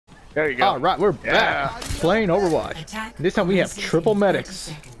There you go. Alright, we're back playing Overwatch. This time we have triple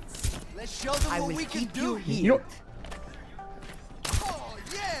medics. Let's show them what we can do here. You know, Oh,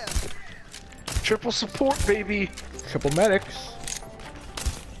 yeah. Triple support, baby. triple medics.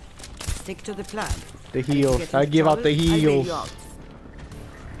 Stick to the plan. The heals. I give out the heals.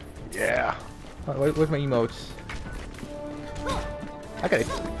 Yeah. Oh, where's my emotes? Okay.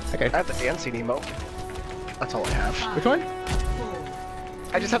 Okay. I have the dancing emote. That's all I have. Which one?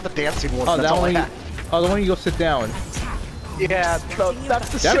 I just have the dancing one. Oh, That's that all one. I have. Oh, the one you go sit down. Yeah, no, that's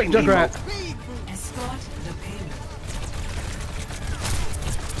the Damn it, same emote. Junkrat.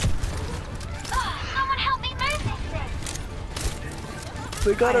 Someone help me move this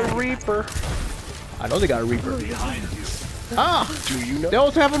thing. They got a Reaper. I know they got a Reaper. Ah! Do you know? They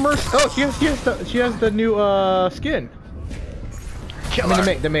also have a Merc. Oh, she has the new skin. I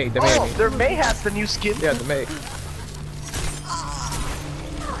mean, the May. Oh, their May has the new skin. Yeah, the May.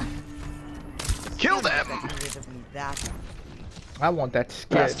 Kill them! I want that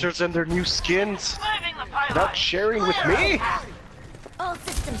skin. Bastards and their new skins. Not sharing with me? All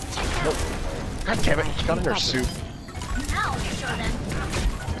systems check. Nope. God damn it, she got in her suit. Now show them.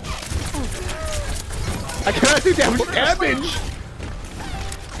 I cannot do damage!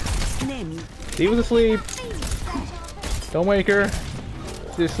 He was asleep. Don't wake her.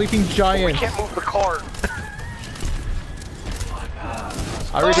 She's a sleeping We giant. can't move the cart.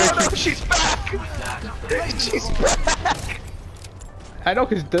 I regret Oh no, she's back! She's back! I know,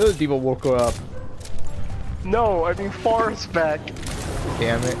 because the Diva woke her up. No, I mean Far's back.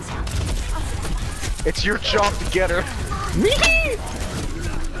 Damn it. It's your job to get her. Me?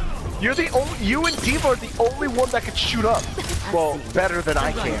 You're the only. You and Diva are the only one that can shoot up. Well, better than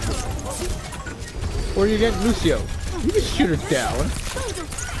I can. Or you get Lucio. You can shoot her down.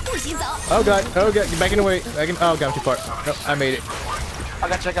 Oh god, get back in the way. Oh god, I'm too far. No, I made it. I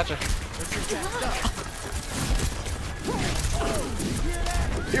gotcha.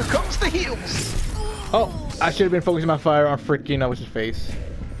 Here comes the heals. Oh, I should have been focusing my fire on freaking what's his face.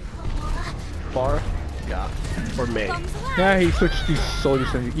 Far? Yeah. Or May. Yeah, he switched to soldiers.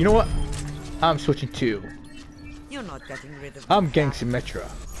 You know what? I'm switching to. You're not getting rid of I'm getting Symmetra.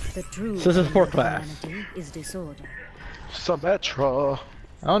 The true So this is support class. humanity is disorder. Symmetra.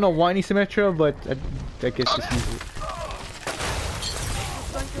 I don't know why I need Symmetra, but I guess just use it.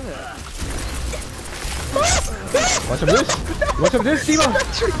 Want some of this? Want some of this,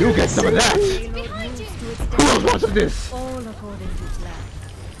 Diva? You get some of that! Who else wants of this? All according to plan.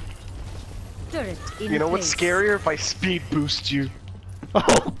 Turret in You know what's place. scarier? If I speed boost you,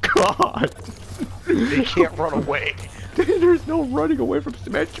 Oh god! they can't run away. There's no running away from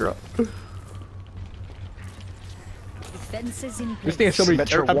Symmetra. Defenses in This place. thing has so many.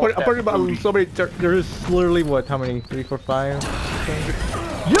 Symmetra I'm walked putting that about booty. so many. There's literally what? How many? 3, 4, 5.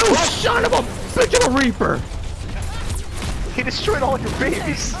 You son of a bitch of a Reaper! He destroyed all your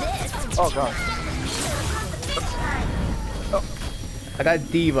babies. Oh god. I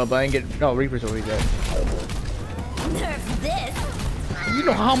got Diva, but I didn't get. No, Reaper's already dead. Nerf this. You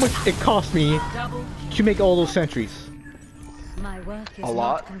know how much it cost me to make all those sentries? My work is A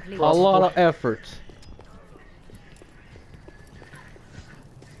lot? not complete. A lot of effort.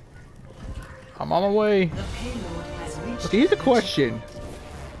 I'm on my way. Okay, here's the question.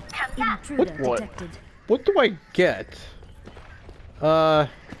 Intruder What? detected. What do I get?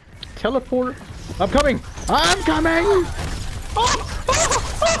 Teleport. I'm coming. I'm coming.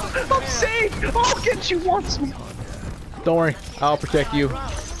 I'm saved. I'll get you once. Don't worry, I'll protect you.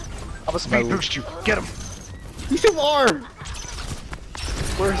 I'm a speed boost you. Get him. You still are.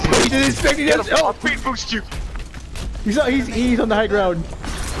 Where is He he? didn't expect me Get to. him. I'll Oh, speed boost you. he's on the high ground.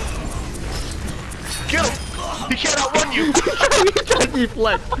 Get him. He can't outrun you. He can't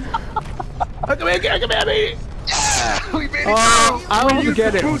deflect. Come here, come here, baby. Yeah, we made it Oh, through. I We want to used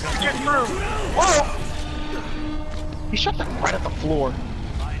get the it. boost to get through. Whoa. He shot them right at the floor.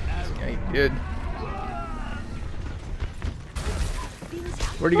 Yeah, he did.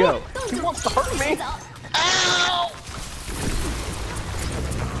 Where'd he go? He wants to hurt me. Ow!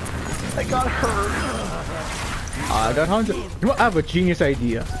 I got hurt. I got 100. You know what? I have a genius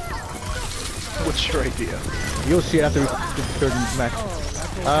idea. What's your idea? You'll see it after the third match.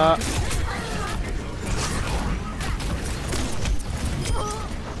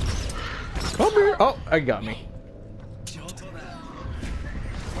 Come here. Oh, I got me.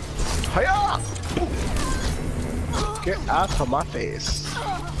 Hiya! Get out of my face.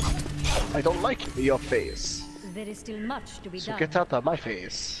 I don't like your face. There is still much to be So done. get out of my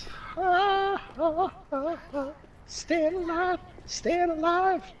face. Staying alive, staying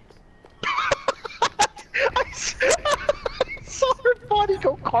alive. I saw her body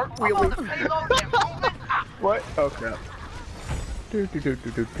go cartwheeling. What? Oh crap.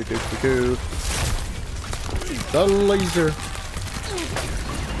 The laser.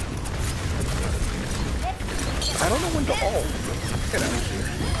 I don't know when to ult. Get out of here.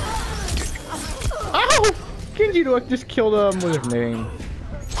 Ow! Genji just killed what's her name?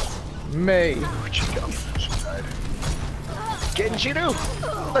 May. Where'd she go? She died. Genji,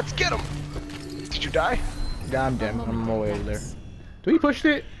 let's get him. Did you die? Yeah, I'm dead. I'm on my way over there. Do we push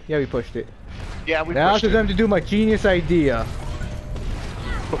it? Yeah, we pushed it. Yeah, we Now pushed it's it. time to do my genius idea.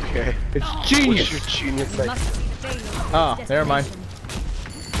 Okay. It's genius. What's your genius idea? Must be the failure of Oh, never mind.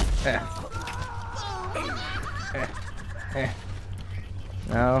 destination.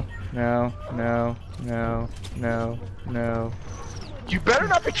 No, no, no, no, no, no. You better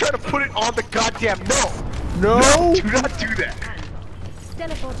not be trying to put it on the goddamn no. No! Do not do that.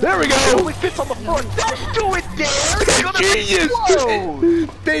 Teleport. There we It go! only fits on the floor. Don't do it there. It's gonna Genius! explode.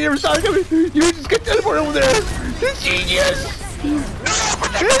 They never saw it coming. You just get teleport over there. It's genius!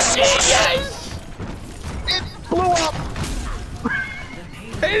 It's genius! It blew up.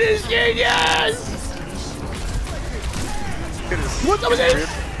 It is genius! It is. What's up with this?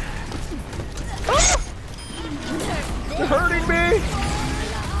 Ah! It's hurting me.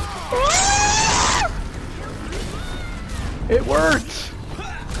 Ah! It worked!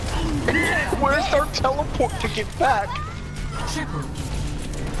 Where's our teleport to get back?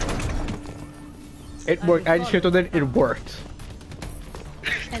 It worked. I just hit on it. It worked.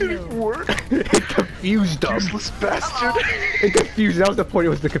 It worked. It confused them. Useless bastard. It confused. That was the point. It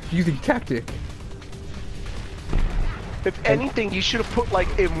was the confusing tactic. If anything, you should have put like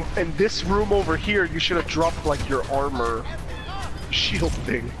in this room over here. You should have dropped like your armor shield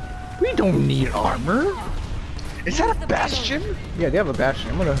thing. We don't need armor. Is that a bastion? Yeah, they have a bastion.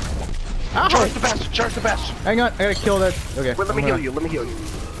 I'm gonna. Ow! Charge the bastion. Charge the bastion. Hang on. I gotta kill that. Okay. Wait, let me heal you. Let me heal you.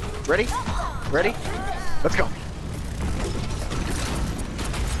 Ready? Ready? Let's go.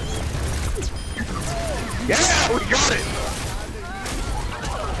 Yeah, we got it.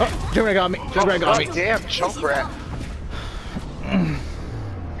 Oh, Junkrat got me. Junkrat got me. Damn, Junkrat.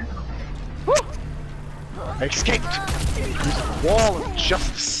 I escaped. Use the wall of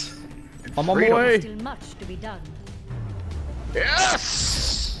justice. I'm on my freedom. way. Still much to be done.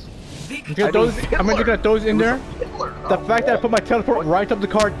 Yes. I'm gonna get those in there. The fact that I put my teleport right up the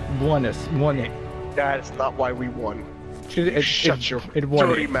card won us. Won it. That is not why we won. Shut your won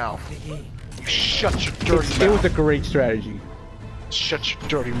dirty it. mouth. You shut your dirty mouth. It was a great strategy. Shut your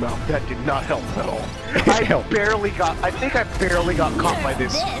dirty mouth. That did not help at all. It I helped. barely got. I think I barely got caught by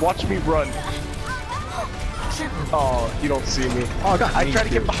this. Watch me run. Oh, you don't see me. Oh, God, I me tried to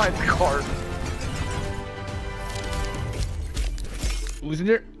too. get behind the cart. Who's in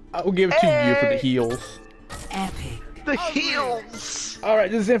there? I'll give it to you for the heals. Epic. The heels.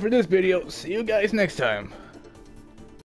 Alright, this is it for this video. See you guys next time.